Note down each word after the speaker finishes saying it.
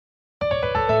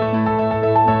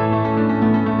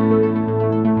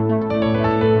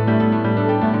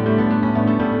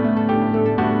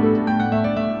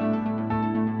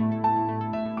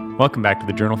Welcome back to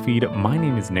the Journal Feed. My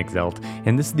name is Nick Zelt,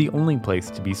 and this is the only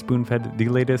place to be spoon-fed the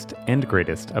latest and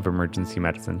greatest of emergency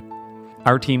medicine.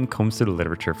 Our team combs through the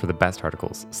literature for the best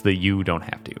articles so that you don't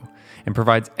have to, and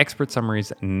provides expert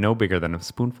summaries no bigger than a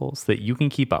spoonful so that you can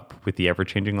keep up with the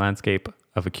ever-changing landscape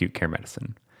of acute care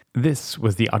medicine. This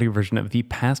was the audio version of the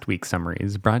past week's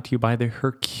summaries brought to you by the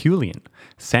Herculean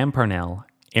Sam Parnell,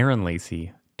 Aaron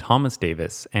Lacey, Thomas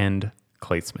Davis, and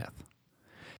Clay Smith.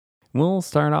 We'll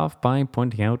start off by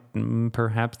pointing out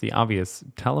perhaps the obvious.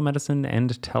 Telemedicine and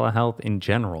telehealth in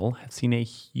general have seen a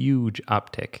huge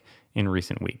uptick in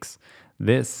recent weeks.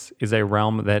 This is a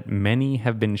realm that many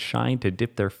have been shy to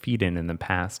dip their feet in the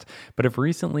past, but have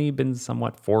recently been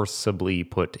somewhat forcibly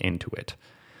put into it.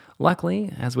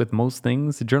 Luckily, as with most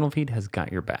things, JournalFeed has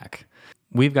got your back.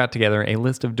 We've got together a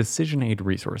list of decision aid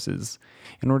resources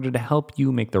in order to help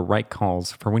you make the right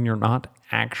calls for when you're not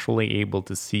actually able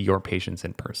to see your patients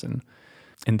in person.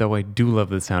 And though I do love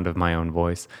the sound of my own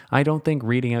voice, I don't think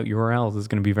reading out URLs is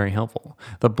going to be very helpful.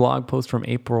 The blog post from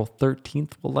April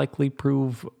 13th will likely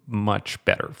prove much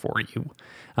better for you.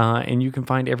 And you can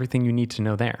find everything you need to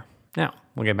know there. Now,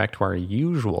 we'll get back to our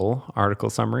usual article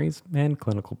summaries and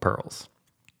clinical pearls.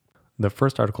 The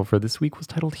first article for this week was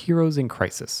titled Heroes in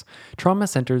Crisis. Trauma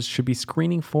centers should be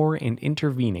screening for and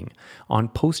intervening on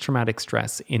post-traumatic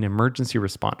stress in emergency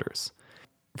responders.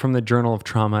 From the Journal of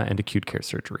Trauma and Acute Care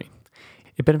Surgery.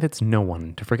 It benefits no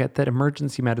one to forget that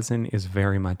emergency medicine is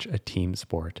very much a team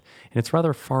sport, and it's a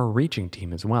rather far-reaching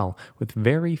team as well, with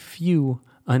very few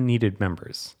unneeded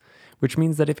members. Which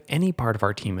means that if any part of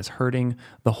our team is hurting,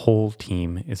 the whole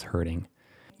team is hurting.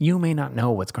 You may not know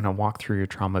what's going to walk through your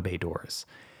trauma bay doors,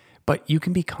 but you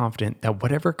can be confident that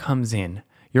whatever comes in,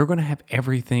 you're going to have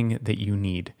everything that you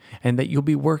need, and that you'll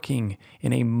be working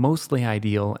in a mostly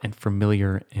ideal and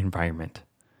familiar environment.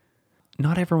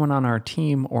 Not everyone on our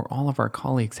team or all of our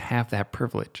colleagues have that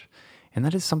privilege, and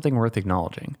that is something worth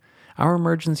acknowledging. Our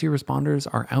emergency responders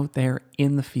are out there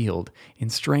in the field,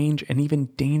 in strange and even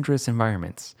dangerous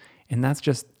environments, and that's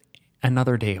just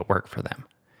another day at work for them.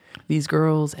 These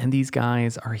girls and these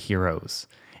guys are heroes.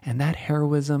 And that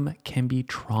heroism can be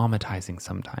traumatizing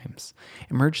sometimes.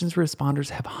 Emergency responders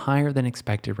have higher than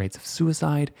expected rates of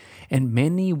suicide, and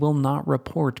many will not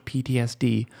report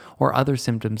PTSD or other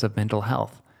symptoms of mental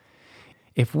health.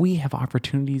 If we have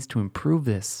opportunities to improve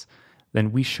this,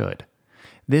 then we should.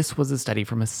 This was a study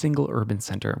from a single urban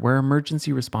center where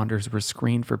emergency responders were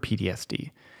screened for PTSD.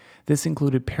 This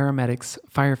included paramedics,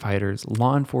 firefighters,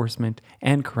 law enforcement,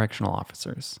 and correctional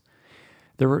officers.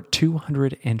 There were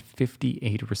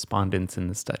 258 respondents in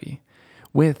the study,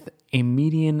 with a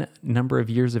median number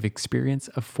of years of experience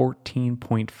of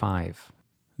 14.5.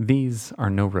 These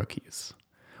are no rookies.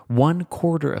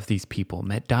 1/4 of these people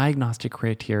met diagnostic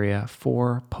criteria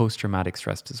for post-traumatic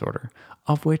stress disorder,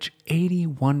 of which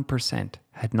 81%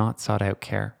 had not sought out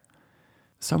care.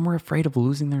 Some were afraid of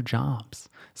losing their jobs.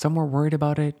 Some were worried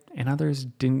about it, and others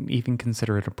didn't even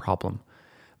consider it a problem.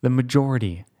 The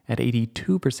majority, at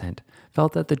 82%,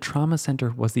 felt that the trauma center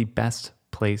was the best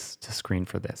place to screen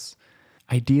for this.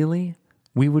 Ideally,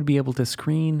 we would be able to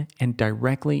screen and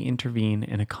directly intervene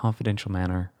in a confidential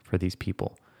manner for these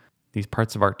people, these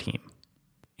parts of our team.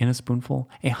 In a spoonful,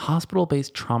 a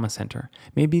hospital-based trauma center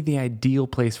may be the ideal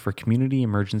place for community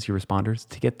emergency responders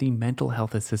to get the mental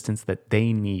health assistance that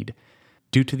they need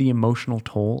due to the emotional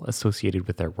toll associated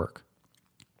with their work.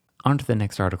 On to the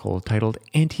next article titled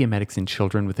Antiemetics in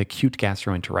Children with Acute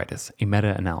Gastroenteritis, a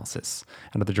Meta-Analysis,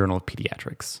 out of the Journal of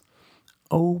Pediatrics.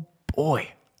 Oh boy,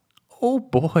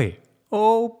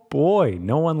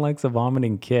 no one likes a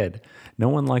vomiting kid. No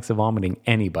one likes a vomiting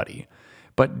anybody,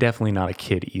 but definitely not a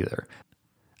kid either.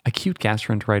 Acute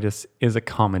gastroenteritis is a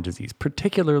common disease,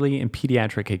 particularly in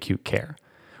pediatric acute care,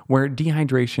 where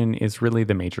dehydration is really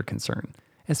the major concern,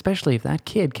 especially if that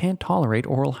kid can't tolerate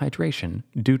oral hydration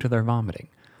due to their vomiting.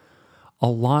 A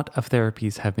lot of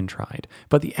therapies have been tried,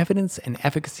 but the evidence and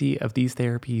efficacy of these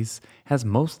therapies has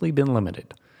mostly been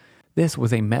limited. This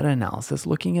was a meta-analysis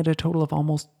looking at a total of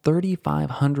almost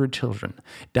 3,500 children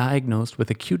diagnosed with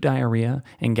acute diarrhea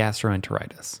and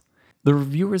gastroenteritis. The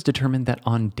reviewers determined that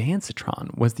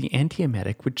Ondansetron was the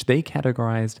antiemetic which they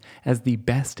categorized as the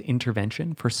best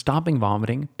intervention for stopping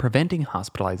vomiting, preventing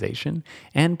hospitalization,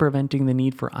 and preventing the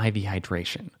need for IV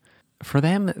hydration. For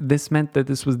them, this meant that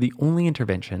this was the only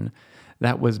intervention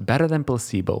that was better than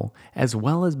placebo, as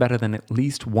well as better than at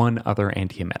least one other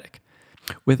antiemetic,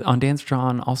 with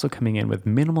Ondansetron also coming in with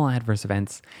minimal adverse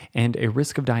events and a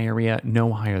risk of diarrhea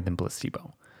no higher than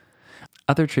placebo.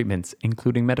 Other treatments,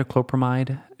 including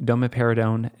metoclopramide,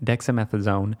 domperidone,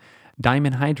 dexamethasone,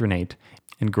 dimenhydrinate,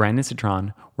 and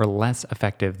granisetron, were less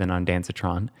effective than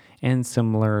Ondansetron and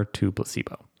similar to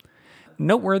placebo.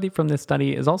 noteworthy from this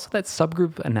study is also that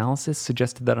subgroup analysis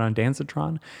suggested that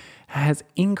ondansetron has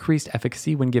increased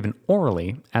efficacy when given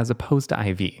orally as opposed to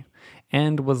IV,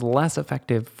 and was less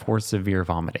effective for severe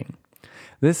vomiting.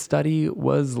 This study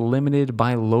was limited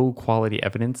by low-quality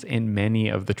evidence in many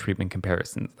of the treatment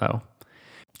comparisons, though.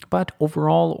 But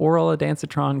overall, oral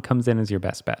ondansetron comes in as your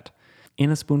best bet. In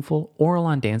a spoonful, oral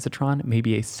ondansetron may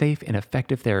be a safe and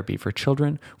effective therapy for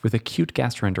children with acute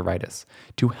gastroenteritis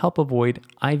to help avoid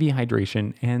IV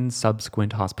hydration and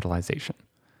subsequent hospitalization.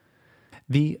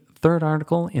 The third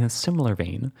article in a similar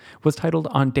vein was titled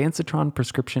Ondansetron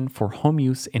Prescription for Home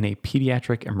Use in a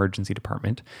Pediatric Emergency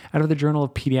Department out of the Journal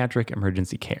of Pediatric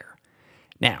Emergency Care.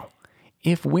 Now,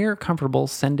 if we're comfortable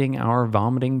sending our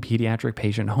vomiting pediatric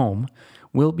patient home,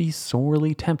 we'll be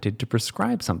sorely tempted to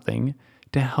prescribe something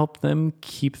to help them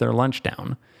keep their lunch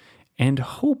down and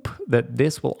hope that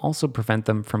this will also prevent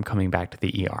them from coming back to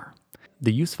the ER.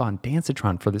 The use of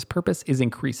ondansetron for this purpose is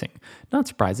increasing, not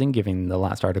surprising given the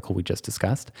last article we just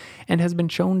discussed, and has been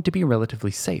shown to be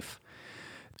relatively safe.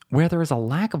 Where there is a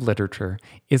lack of literature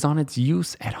is on its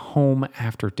use at home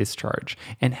after discharge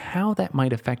and how that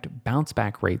might affect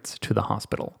bounce-back rates to the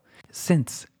hospital.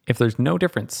 Since, if there's no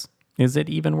difference, is it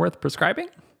even worth prescribing?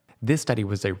 This study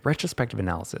was a retrospective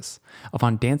analysis of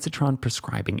ondansetron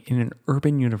prescribing in an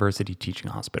urban university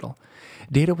teaching hospital.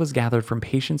 Data was gathered from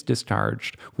patients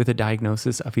discharged with a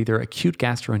diagnosis of either acute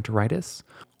gastroenteritis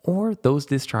or those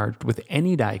discharged with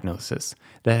any diagnosis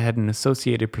that had an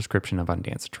associated prescription of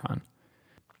ondansetron.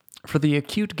 For the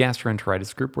acute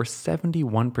gastroenteritis group, where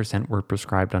 71% were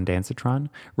prescribed ondansetron,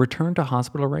 return to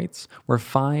hospital rates were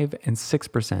 5 and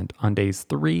 6% on days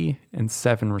 3 and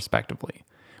 7 respectively,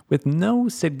 with no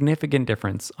significant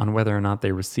difference on whether or not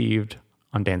they received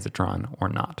ondansetron or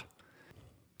not.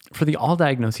 For the all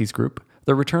diagnoses group,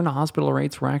 the return to hospital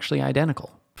rates were actually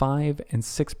identical, 5 and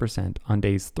 6% on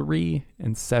days 3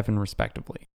 and 7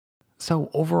 respectively.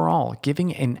 So overall,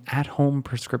 giving an at-home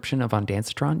prescription of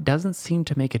ondansetron doesn't seem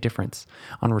to make a difference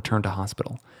on return to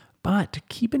hospital. But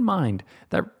keep in mind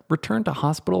that return to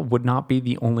hospital would not be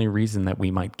the only reason that we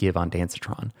might give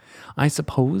ondansetron. I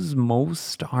suppose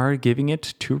most are giving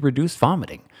it to reduce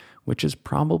vomiting, which is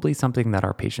probably something that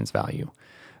our patients value.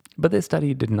 But this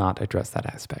study did not address that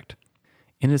aspect.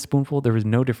 In a spoonful, there was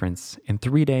no difference in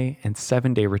 3-day and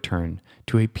 7-day return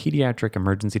to a pediatric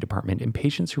emergency department in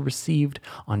patients who received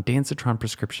ondansetron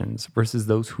prescriptions versus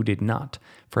those who did not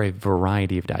for a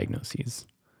variety of diagnoses.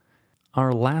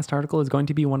 Our last article is going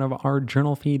to be one of our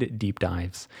JournalFeed deep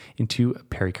dives into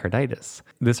pericarditis.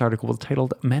 This article was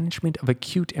titled Management of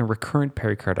Acute and Recurrent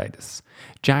Pericarditis,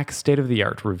 Jack's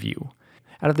State-of-the-Art Review,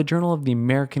 out of the Journal of the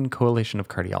American Coalition of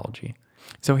Cardiology.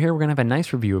 So here we're going to have a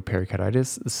nice review of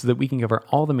pericarditis so that we can cover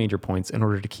all the major points in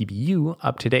order to keep you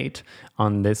up to date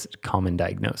on this common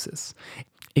diagnosis.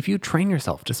 If you train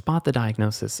yourself to spot the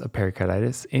diagnosis of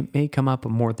pericarditis, it may come up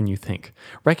more than you think.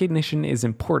 Recognition is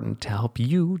important to help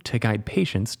you to guide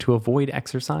patients to avoid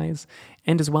exercise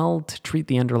and as well to treat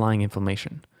the underlying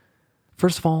inflammation.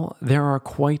 First of all, there are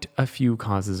quite a few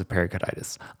causes of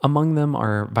pericarditis. Among them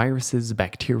are viruses,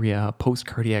 bacteria,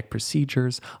 post-cardiac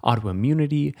procedures,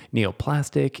 autoimmunity,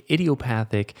 neoplastic,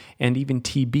 idiopathic, and even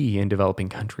TB in developing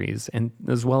countries, and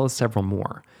as well as several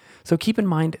more. So keep in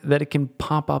mind that it can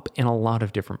pop up in a lot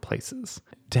of different places.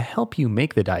 To help you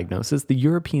make the diagnosis, the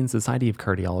European Society of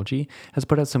Cardiology has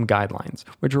put out some guidelines,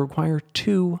 which require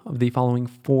 2 of the following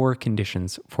 4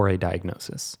 conditions for a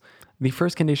diagnosis. The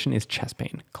first condition is chest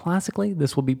pain. Classically,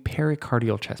 this will be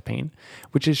pericardial chest pain,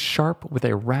 which is sharp with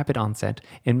a rapid onset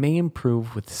and may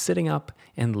improve with sitting up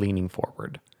and leaning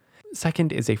forward.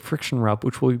 Second is a friction rub,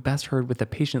 which will be best heard with the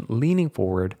patient leaning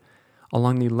forward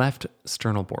along the left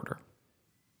sternal border.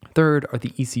 Third are the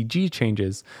ECG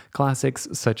changes, classics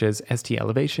such as ST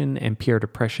elevation and PR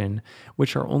depression,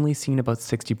 which are only seen about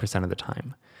 60% of the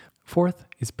time. Fourth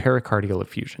is pericardial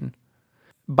effusion.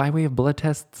 By way of blood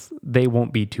tests, they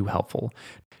won't be too helpful.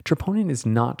 Troponin is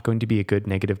not going to be a good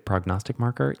negative prognostic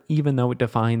marker, even though it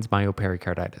defines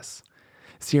myopericarditis.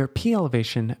 CRP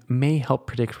elevation may help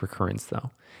predict recurrence,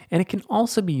 though, and it can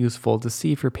also be useful to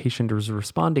see if your patient is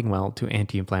responding well to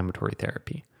anti-inflammatory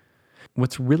therapy.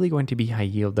 What's really going to be high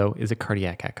yield, though, is a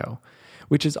cardiac echo,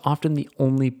 which is often the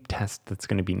only test that's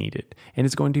going to be needed, and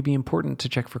is going to be important to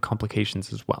check for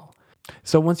complications as well.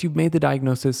 So once you've made the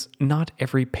diagnosis, not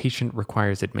every patient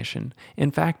requires admission.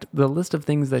 In fact, the list of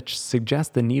things that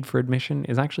suggest the need for admission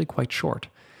is actually quite short.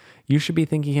 You should be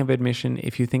thinking of admission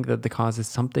if you think that the cause is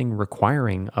something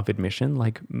requiring of admission,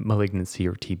 like malignancy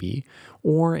or TB,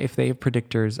 or if they have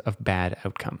predictors of bad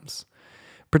outcomes.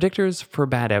 Predictors for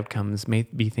bad outcomes may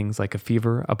be things like a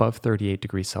fever above 38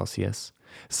 degrees Celsius,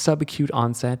 subacute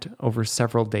onset over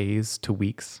several days to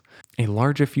weeks, a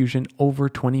large effusion over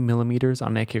 20 millimeters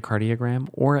on echocardiogram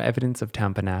or evidence of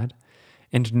tamponade,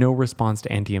 and no response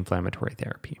to anti-inflammatory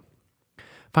therapy.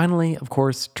 Finally, of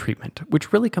course, treatment,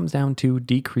 which really comes down to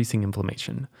decreasing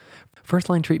inflammation.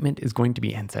 First-line treatment is going to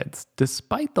be NSAIDs,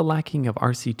 despite the lacking of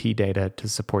RCT data to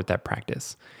support that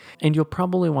practice. And you'll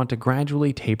probably want to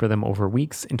gradually taper them over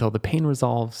weeks until the pain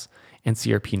resolves and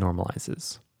CRP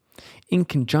normalizes. In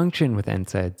conjunction with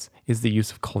NSAIDs is the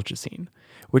use of colchicine,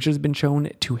 which has been shown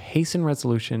to hasten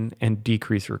resolution and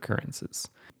decrease recurrences.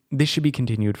 This should be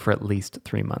continued for at least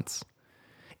 3 months.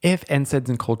 If NSAIDs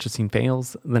and colchicine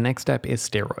fails, the next step is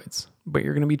steroids, but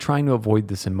you're going to be trying to avoid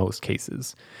this in most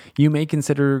cases. You may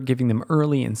consider giving them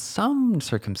early in some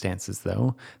circumstances,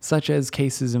 though, such as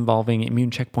cases involving immune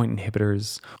checkpoint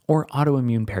inhibitors or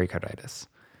autoimmune pericarditis.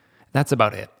 That's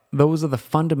about it. Those are the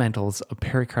fundamentals of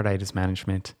pericarditis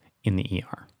management in the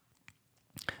ER.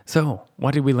 So,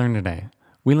 what did we learn today?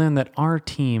 We learned that our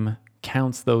team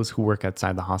counts those who work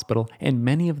outside the hospital, and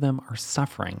many of them are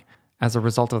suffering as a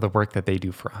result of the work that they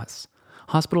do for us.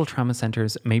 Hospital trauma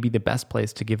centers may be the best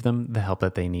place to give them the help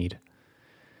that they need.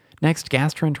 Next,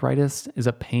 gastroenteritis is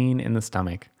a pain in the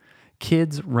stomach.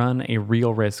 Kids run a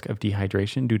real risk of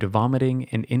dehydration due to vomiting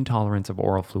and intolerance of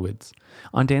oral fluids.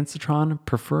 Ondansetron,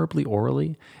 preferably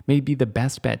orally, may be the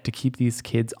best bet to keep these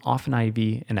kids off an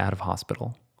IV and out of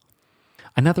hospital.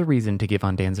 Another reason to give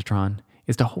Ondansetron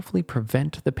is to hopefully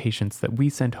prevent the patients that we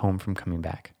send home from coming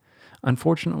back.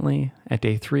 Unfortunately, at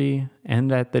day 3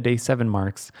 and at the day 7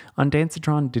 marks,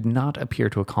 Ondansetron did not appear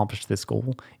to accomplish this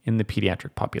goal in the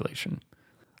pediatric population.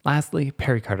 Lastly,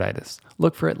 pericarditis.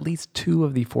 Look for at least 2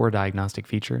 of the 4 diagnostic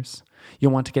features.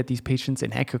 You'll want to get these patients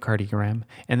an echocardiogram,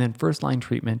 and then first-line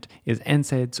treatment is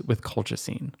NSAIDs with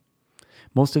colchicine.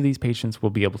 Most of these patients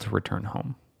will be able to return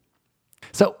home.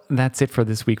 So that's it for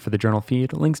this week for the Journal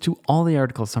Feed. Links to all the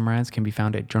articles summarized can be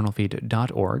found at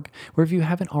journalfeed.org, where if you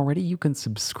haven't already, you can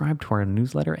subscribe to our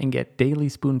newsletter and get daily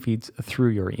spoon feeds through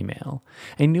your email.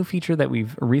 A new feature that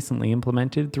we've recently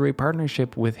implemented through a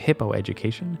partnership with Hippo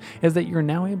Education is that you're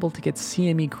now able to get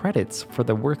CME credits for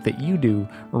the work that you do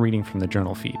reading from the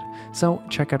Journal Feed. So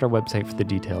check out our website for the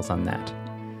details on that.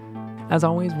 As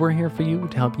always, we're here for you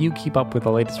to help you keep up with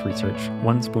the latest research,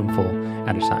 one spoonful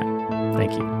at a time.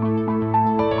 Thank you.